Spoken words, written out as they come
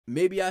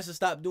maybe I should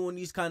stop doing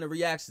these kind of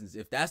reactions.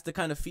 If that's the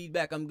kind of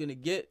feedback I'm gonna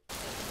get.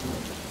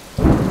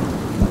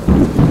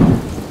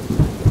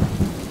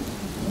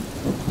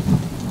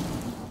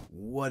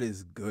 What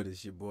is good?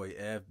 It's your boy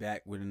Ev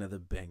back with another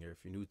banger. If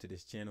you're new to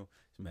this channel,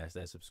 smash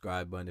that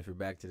subscribe button. If you're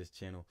back to this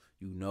channel,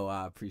 you know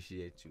I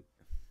appreciate you.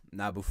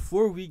 Now,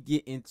 before we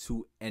get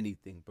into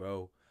anything,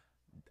 bro,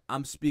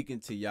 I'm speaking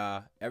to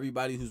y'all,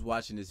 everybody who's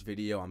watching this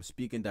video. I'm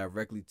speaking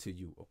directly to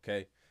you,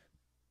 okay?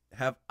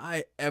 Have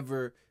I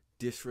ever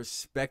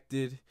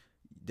disrespected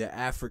the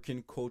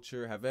African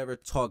culture? Have I ever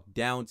talked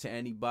down to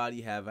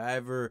anybody? Have I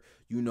ever,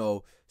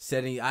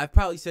 said any? I've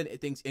probably said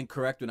things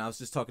incorrect when I was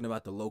just talking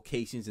about the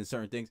locations and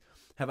certain things.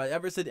 Have I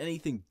ever said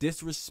anything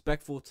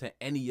disrespectful to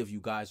any of you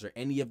guys or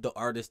any of the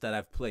artists that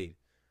I've played?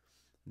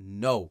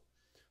 No.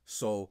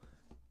 So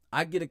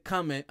I get a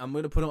comment. I'm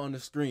going to put it on the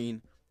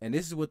screen. And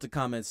this is what the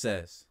comment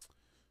says.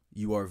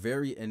 You are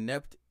very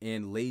inept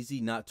and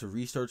lazy not to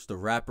research the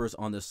rappers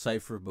on the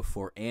cypher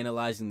before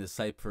analyzing the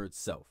cypher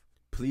itself.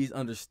 Please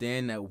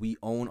understand that we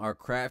own our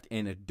craft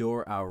and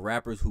adore our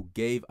rappers who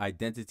gave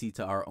identity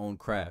to our own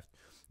craft.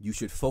 You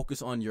should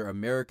focus on your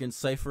American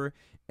cypher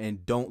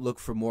and don't look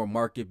for more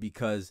market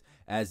because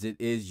as it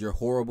is, you're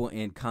horrible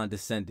and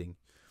condescending.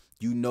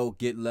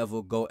 Get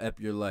level, go ep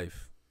your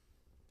life.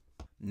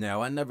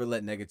 Now, I never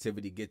let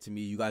negativity get to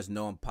me. You guys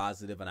know I'm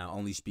positive and I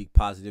only speak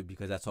positive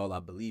because that's all I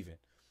believe in.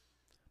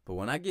 But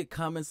when I get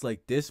comments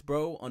like this,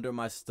 bro, under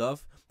my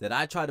stuff, that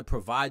I try to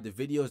provide the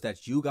videos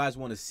that you guys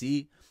want to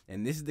see,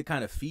 and this is the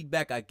kind of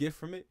feedback I get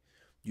from it,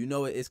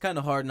 it's kind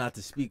of hard not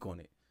to speak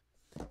on it.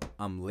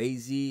 I'm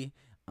lazy.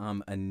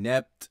 I'm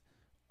inept.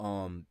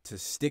 To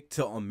stick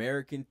to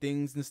American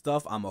things and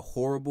stuff. I'm a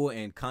horrible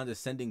and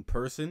condescending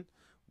person.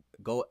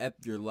 Go ep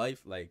your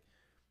life. Like,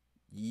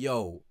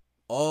 yo,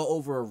 all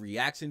over a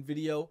reaction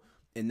video.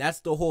 And that's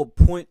the whole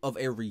point of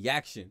a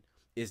reaction.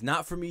 It's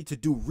not for me to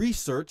do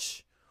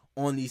research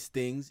on these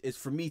things. It's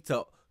for me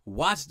to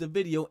watch the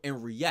video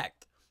and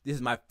react. This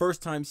is my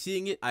first time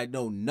seeing it. I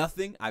know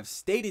nothing. I've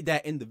stated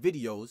that in the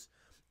videos,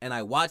 and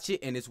I watch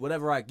it, and it's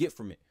whatever I get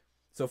from it.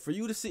 So for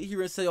you to sit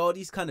here and say all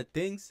these kind of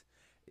things,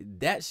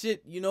 that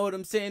shit, you know what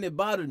I'm saying? It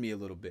bothered me a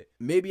little bit.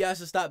 Maybe I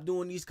should stop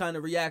doing these kind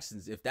of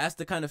reactions. If that's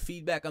the kind of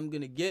feedback I'm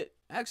going to get,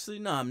 actually,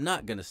 no, I'm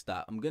not going to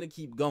stop. I'm going to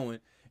keep going.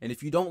 And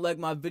if you don't like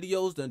my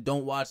videos, then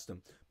don't watch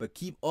them. But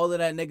keep all of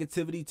that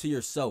negativity to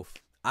yourself.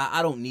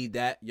 I don't need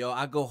that. Yo,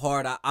 I go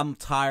hard. I'm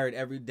tired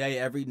every day,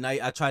 every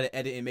night. I try to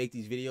edit and make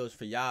these videos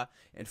for y'all.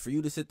 And for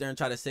you to sit there and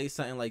try to say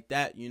something like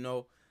that,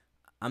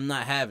 I'm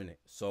not having it.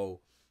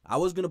 So I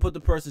was going to put the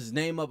person's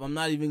name up. I'm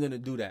not even going to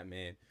do that,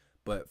 man.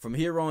 But from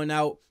here on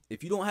out,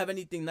 if you don't have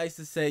anything nice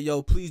to say,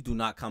 yo, please do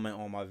not comment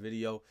on my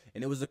video.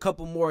 And there was a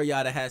couple more of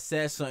y'all that had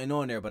said something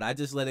on there, but I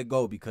just let it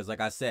go because,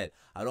 like I said,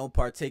 I don't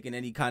partake in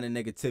any kind of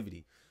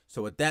negativity.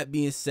 So with that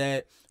being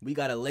said, we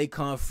got a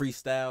Laycon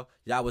freestyle.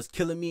 Y'all was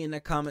killing me in the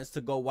comments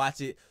to go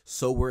watch it,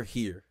 so we're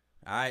here.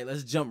 All right,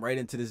 let's jump right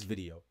into this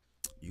video.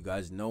 You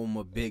guys know I'm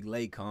a big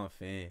Laycon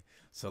fan.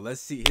 So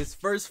let's see. His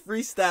first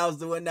freestyle is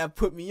the one that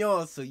put me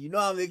on, so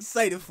I'm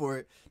excited for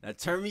it. Now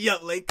turn me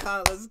up,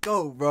 Laycon. Let's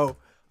go, bro.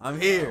 I'm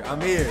here.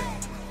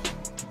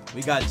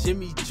 We got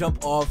Jimmy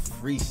Jump Off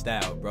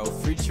Freestyle, bro,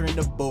 featuring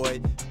the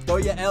boy. Throw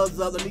your L's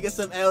up. Let me get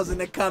some L's in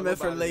the comment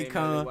for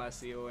Laycon.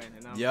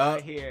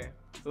 Yup.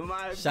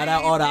 Shout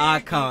out all the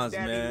icons,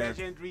 man.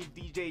 Legendary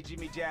DJ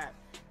Jimmy Jab.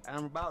 And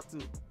I'm about to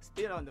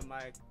spit on the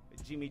mic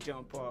with Jimmy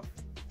Jump Off.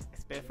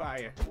 Spit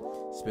fire.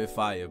 Spit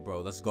fire,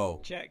 bro. Let's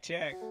go. Check.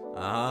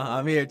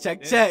 I'm here.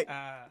 Check.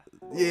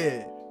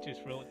 Yeah.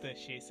 Just wrote that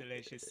shit, so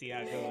let's just see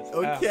how it goes.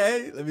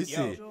 Okay, let me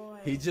see.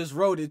 He just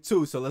wrote it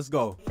too, so let's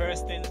go.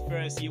 First things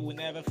first, you will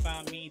never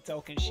find me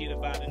talking shit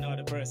about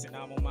another person.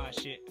 I'm on my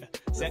shit.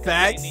 Second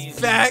Facts. thing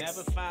is, you will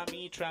never find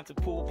me trying to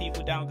pull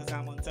people down because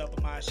I'm on top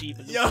of my sheep.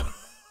 Yo.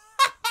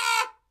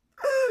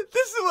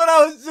 This is what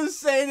I was just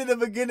saying in the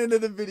beginning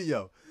of the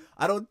video.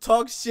 I don't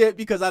talk shit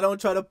because I don't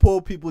try to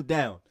pull people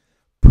down.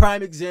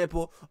 Prime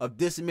example of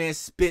this man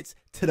spits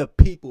to the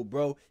people,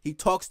 bro. He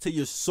talks to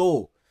your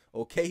soul.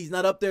 Okay, he's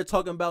not up there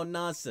talking about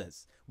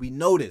nonsense. We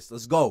know this.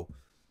 Let's go.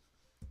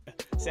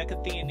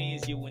 Second thing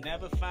is, you will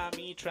never find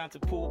me trying to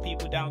pull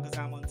people down because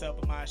I'm on top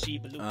of my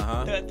sheep.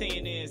 Third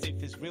thing is,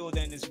 if it's real,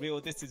 then it's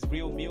real. This is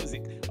real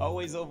music.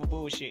 Always over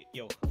bullshit,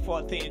 yo.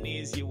 Fourth thing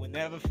is, you will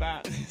never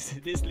find.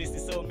 This list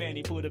is so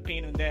many. Put a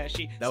pin on that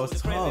shit. That was the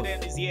tough.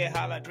 president is here.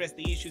 I'll address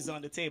the issues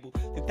on the table.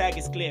 The tag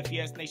is clear.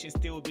 Fierce Nation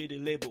still be the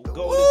label.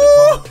 Gold is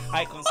the bomb.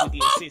 Icons with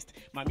the assist.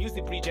 My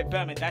music bridge a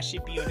permit. That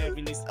should be on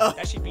every list.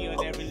 That should be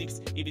on every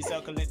lips. It be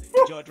succulent.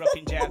 Jaw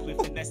dropping jabs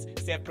with finesse.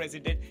 Said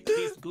president.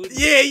 This good.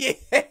 Yeah.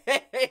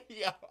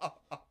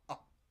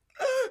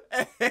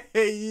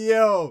 Hey,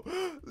 yo.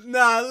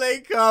 Nah,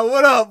 Laycon,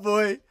 what up,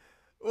 boy?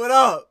 What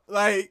up?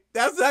 Like,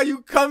 that's how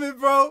you coming,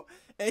 bro?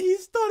 And he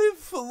started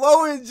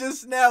flowing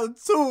just now,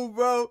 too,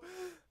 bro.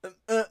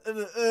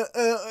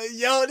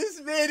 Yo,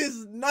 this man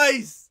is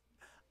nice.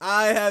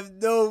 I have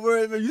no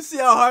word, man. You see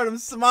how hard I'm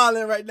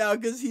smiling right now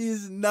because he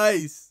is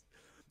nice.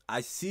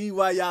 I see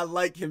why y'all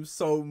like him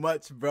so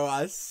much, bro.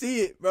 I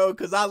see it, bro,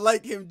 because I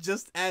like him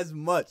just as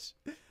much.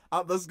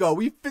 Let's go.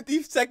 We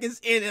 50 seconds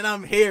in and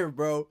I'm here,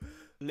 bro.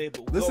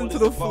 Label. Listen to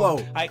the flow.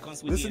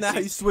 Icons with Listen to how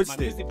you switched my it.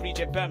 music bridge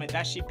impairment,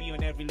 that should be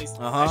on every list.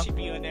 That should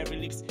be on every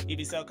lips. He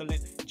be circling,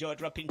 jaw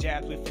dropping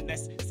jabs with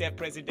finesse. Said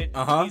president.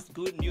 It's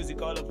good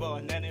music all over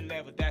on any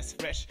level. That's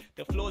fresh.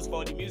 The flows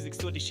for the music,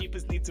 so the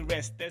sheepers need to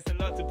rest. There's a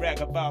lot to brag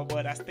about,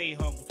 but I stay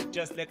humble.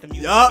 Just let the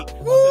music speak.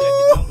 Also let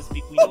the numbers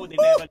speak. We know they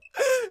never.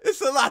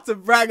 It's a lot to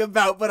brag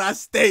about, but I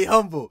stay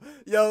humble.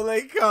 Yo,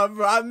 Laycon,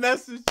 bro, I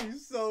mess with you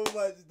so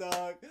much,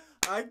 dog.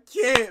 I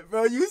can't,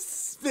 bro. You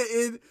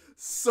spitting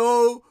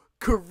so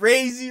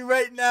crazy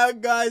right now,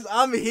 guys.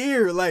 I'm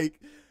here. Like,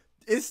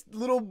 it's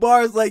little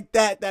bars like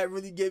that that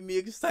really get me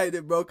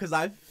excited, bro, because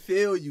I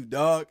feel you,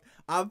 dog.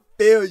 I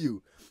feel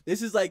you.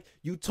 This is like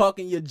you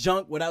talking your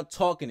junk without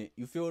talking it.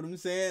 You feel what I'm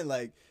saying?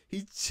 Like,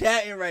 he's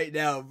chatting right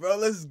now, bro.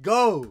 Let's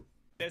go.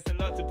 There's a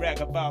lot to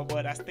brag about,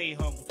 but I stay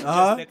humble.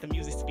 Just let the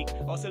music speak.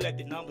 Also let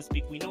the numbers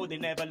speak. We know they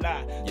never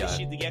lie. This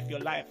shit to F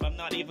your life. I'm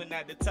not even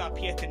at the top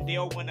yet, and they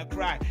all wanna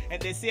cry.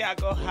 And they say I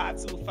go hard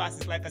too fast.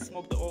 It's like I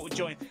smoked the old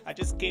joint. I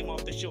just came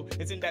off the show.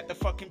 Isn't that the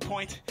fucking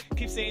point?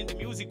 Keep saying the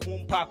music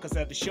won't pop cause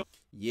of the show.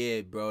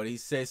 Yeah, bro. He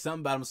said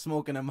something about him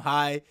smoking him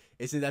high.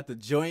 Isn't that the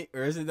joint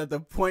or isn't that the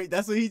point?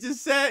 That's what he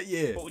just said.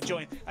 Yeah. Old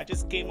joint. I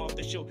just came off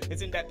the show.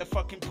 Isn't that the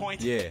fucking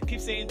point? Yeah. Keep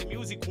saying the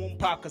music won't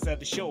pop cause of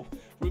the show.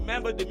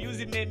 Remember the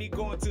music made me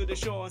go into the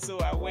show, and so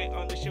I went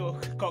on the show.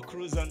 Caught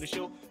cruise on the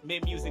show.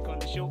 Made music on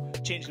the show.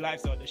 Changed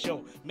lives on the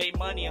show. Made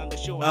money on the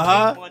show.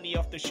 And made money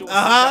off the show. So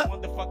I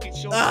on the fucking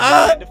show.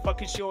 The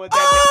fucking show.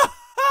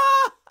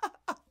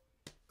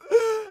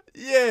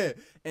 Yeah.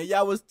 And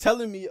y'all was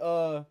telling me,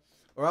 or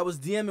I was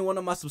DMing one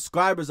of my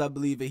subscribers, I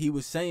believe, and he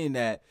was saying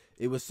that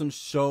it was some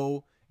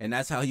show, and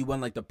that's how he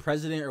won, like, the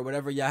president or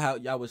whatever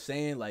y'all was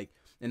saying, like,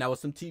 and that was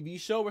some TV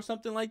show or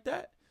something like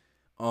that.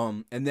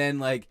 And then,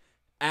 like,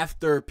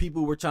 after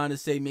people were trying to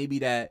say maybe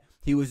that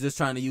he was just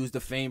trying to use the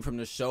fame from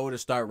the show to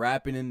start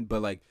rapping,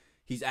 but, like,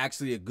 he's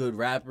actually a good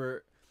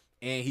rapper,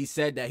 and he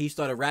said that he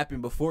started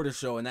rapping before the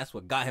show, and that's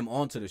what got him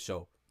onto the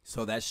show.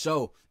 So that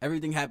show,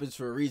 everything happens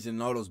for a reason,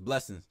 and all those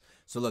blessings.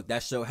 So look,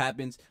 that show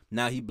happens.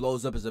 Now he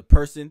blows up as a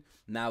person.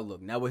 Now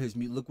look,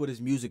 look what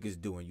his music is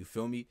doing. You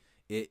feel me?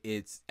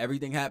 It's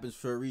everything happens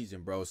for a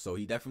reason, bro. So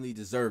he definitely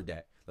deserved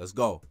that. Let's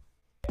go.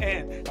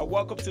 And I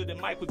walk up to the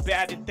mic with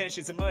bad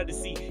intentions and murder.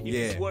 See, if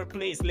it's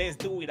workplace, let's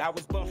do it. I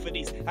was born for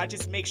this. I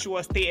just make sure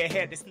I stay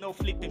ahead. There's no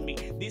flipping me.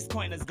 This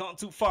coin has gone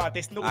too far.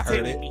 There's no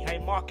telling me. I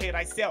market,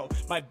 I sell.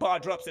 My bar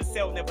drops, the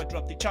sell never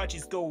drop. The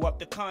charges go up.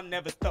 The con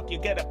never stop. You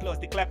get applause.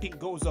 The clapping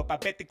goes up. I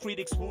bet the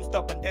critics won't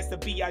stop. And that's the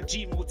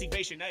BIG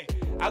motivation. Hey,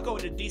 I go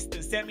the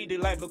distance. Send me the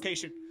live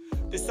location.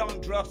 The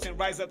song drops and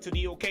rise up to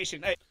the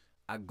occasion. Hey,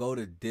 I go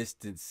the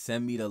distance.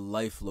 Send me the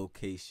life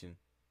location.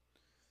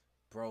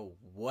 Bro,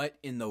 what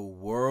in the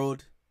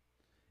world?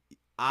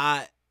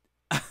 Alright,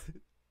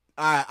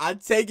 I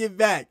take it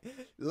back.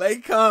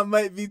 Laycon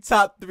might be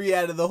top 3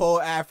 out of the whole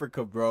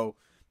Africa, bro.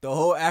 The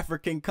whole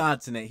African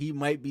continent. He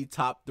might be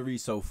top 3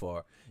 so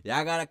far.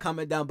 Y'all gotta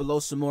comment down below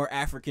some more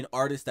African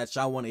artists that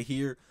y'all want to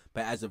hear.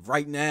 But as of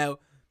right now,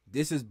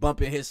 this is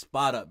bumping his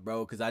spot up,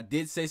 bro. Because I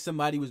did say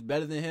somebody was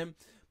better than him.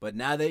 But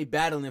now they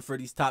battling for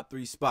these top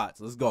 3 spots.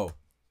 Let's go.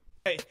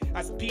 Hey,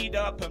 I speed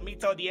up and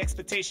meet all the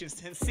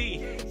expectations. And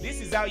see,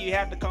 this is how you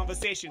have the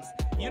conversations.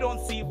 You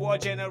don't see war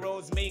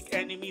generals make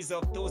enemies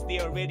of those they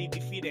already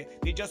defeated.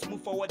 They just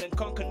move forward and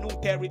conquer new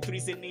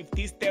territories. And if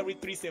these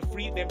territories are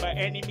free, then by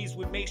enemies,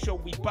 we make sure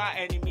we buy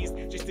enemies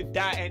just to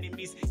die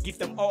enemies. Give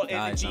them all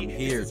energy. I'm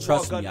here.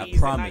 Trust me, I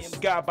promise. And I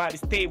am God, but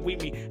stay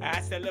with me. I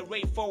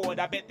accelerate forward.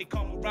 I bet they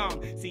come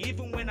around. See,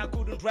 even when I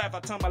couldn't drive, I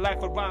turned my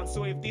life around.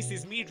 So if this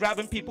is me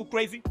driving people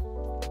crazy,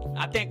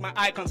 I thank my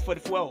icons for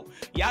the fuel.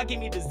 Y'all give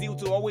me the zeal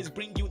to always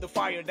bring you the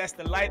fire. That's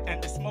the light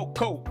and the smoke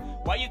cold.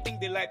 Why you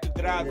think they like to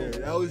drago?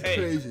 Yeah, that was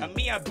crazy. And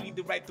me, I breathe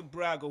the right to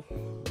braggle.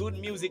 Good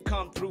music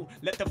come through.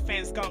 Let the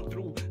fans come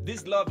through.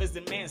 This love is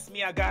immense.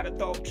 Me, I gotta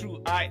talk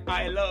true.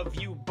 I love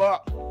you,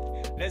 but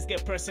let's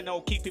get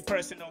personal. Keep it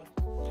personal.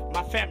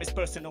 My fam is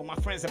personal, my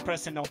friends are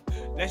personal.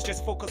 Let's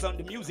just focus on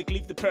the music,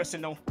 leave the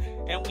personal.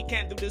 And we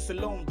can't do this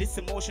alone, this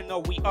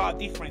emotional, we are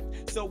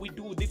different. So we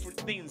do different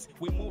things,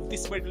 we move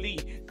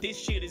differently. This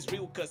shit is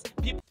real cause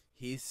people.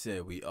 He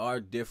said we are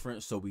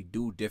different, so we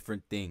do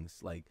different things.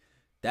 Like,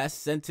 that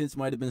sentence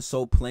might have been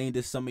so plain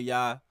to some of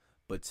y'all,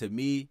 but to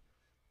me,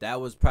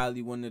 that was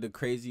probably one of the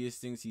craziest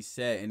things he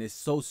said. And it's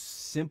so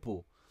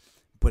simple,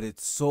 but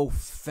it's so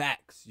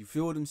facts. You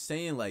feel what I'm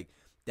saying? Like,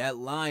 that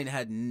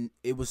line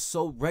it was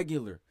so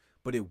regular,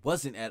 but it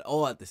wasn't at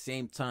all at the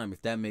same time,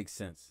 if that makes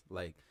sense.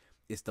 Like,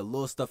 it's the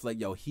little stuff like,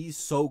 yo, he's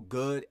so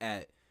good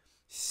at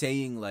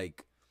saying,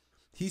 like,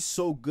 he's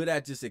so good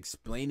at just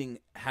explaining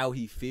how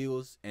he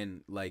feels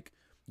and, like,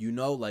 you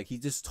know, like,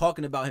 he's just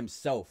talking about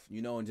himself,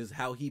 you know, and just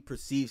how he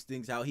perceives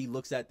things, how he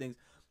looks at things.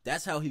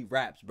 That's how he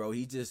raps, bro.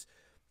 He just,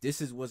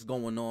 this is what's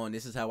going on.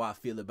 This is how I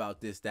feel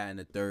about this, that, and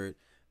the third,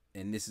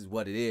 and this is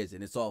what it is.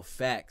 And it's all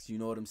facts, you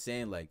know what I'm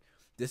saying? Like,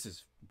 this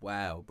is,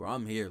 wow, bro.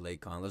 I'm here,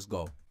 Laycon. Let's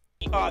go.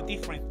 We are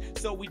different,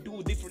 so we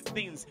do different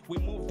things. We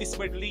move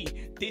differently.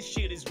 This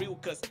shit is real,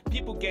 cause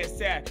people get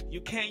sad.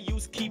 You can't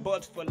use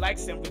keyboards for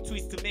likes and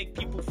retweets to make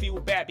people feel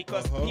bad,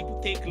 because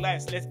people take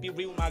lives. Let's be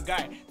real, my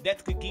guy.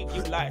 That could give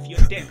you life.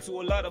 You're dead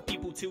to a lot of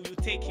people till you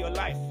take your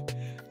life.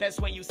 That's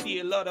when you see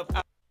a lot of.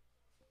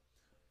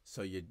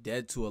 So you're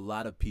dead to a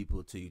lot of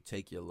people till you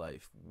take your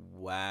life.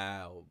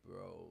 Wow,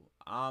 bro.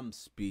 I'm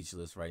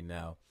speechless right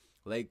now.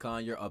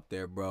 Laycon, you're up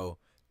there, bro.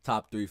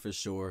 Top 3 for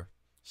sure.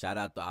 Shout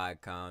out the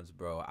icons,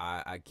 bro.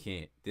 I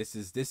can't. This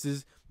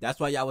is that's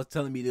why y'all was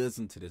telling me to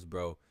listen to this,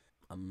 bro.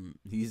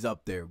 He's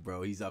up there,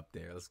 bro. He's up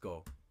there. Let's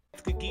go.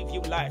 Could give you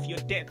life. You're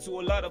dead to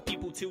a lot of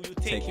people till you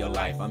take your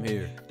life. I'm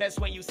here. That's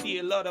when you see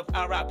a lot of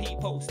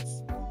RIP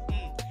posts.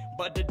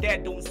 But the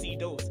dead don't see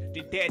those.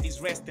 The dead is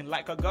resting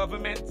like a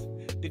government.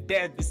 The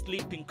dead is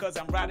sleeping cause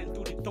I'm riding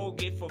through the toll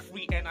gate for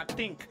free, and I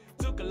think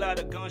took a lot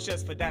of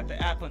gunshots for that to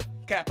happen.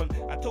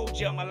 I told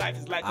you my life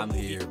is like a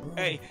movie. Here, bro.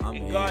 Hey,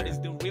 and God is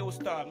the real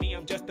star. Me,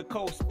 I'm just a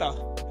co-star.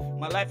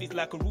 My life is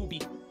like a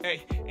ruby.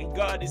 Hey, and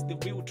God is the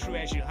real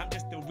treasure. I'm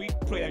just the real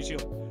treasure.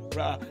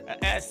 Bruh,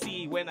 I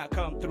see when I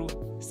come through,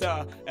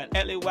 sir. And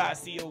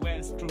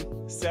LAYCON's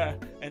true, sir.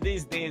 And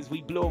these days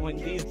we blow, and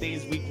these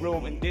days we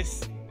grow, and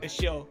this is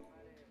show.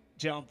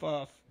 Jump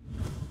off.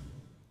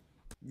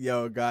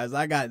 Yo, guys,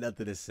 I got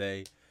nothing to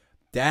say.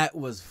 That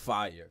was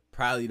fire.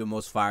 Probably the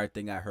most fire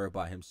thing I heard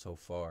by him so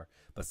far,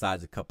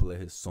 besides a couple of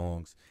his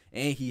songs.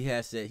 And he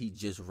has said he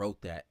just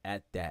wrote that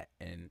at that.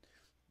 And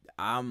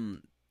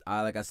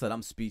like I said,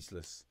 I'm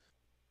speechless.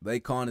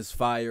 Laycon is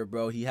fire,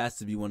 bro. He has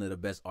to be one of the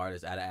best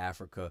artists out of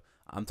Africa.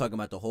 I'm talking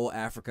about the whole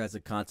Africa as a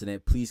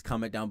continent. Please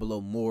comment down below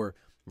more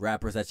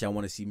rappers that y'all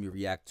want to see me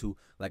react to.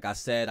 Like I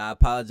said, I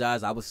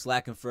apologize. I was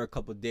slacking for a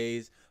couple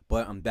days,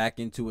 but I'm back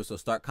into it. So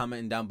start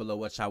commenting down below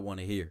what y'all want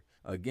to hear.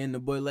 Again, the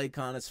boy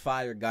Laycon is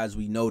fire, guys.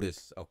 We know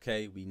this,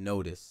 okay? We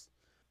know this.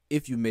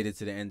 If you made it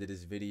to the end of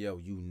this video,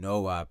 you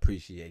know I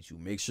appreciate you.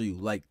 Make sure you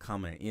like,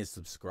 comment, and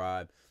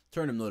subscribe.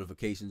 Turn them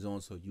notifications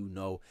on so you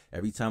know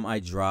every time I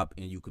drop,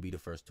 and you could be the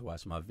first to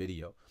watch my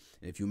video.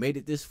 And if you made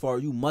it this far,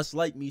 you must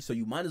like me, so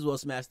you might as well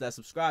smash that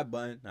subscribe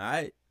button, all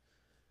right?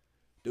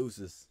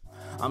 Deuces.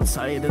 I'm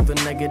tired of the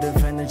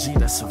negative energy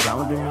that's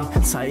surrounding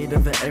me. Tired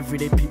of the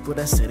everyday people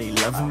that say they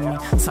loving me.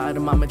 Tired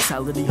of my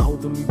mentality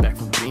holding me back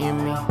from being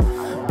me.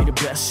 Be the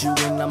best you,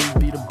 and I'ma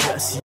be the best you.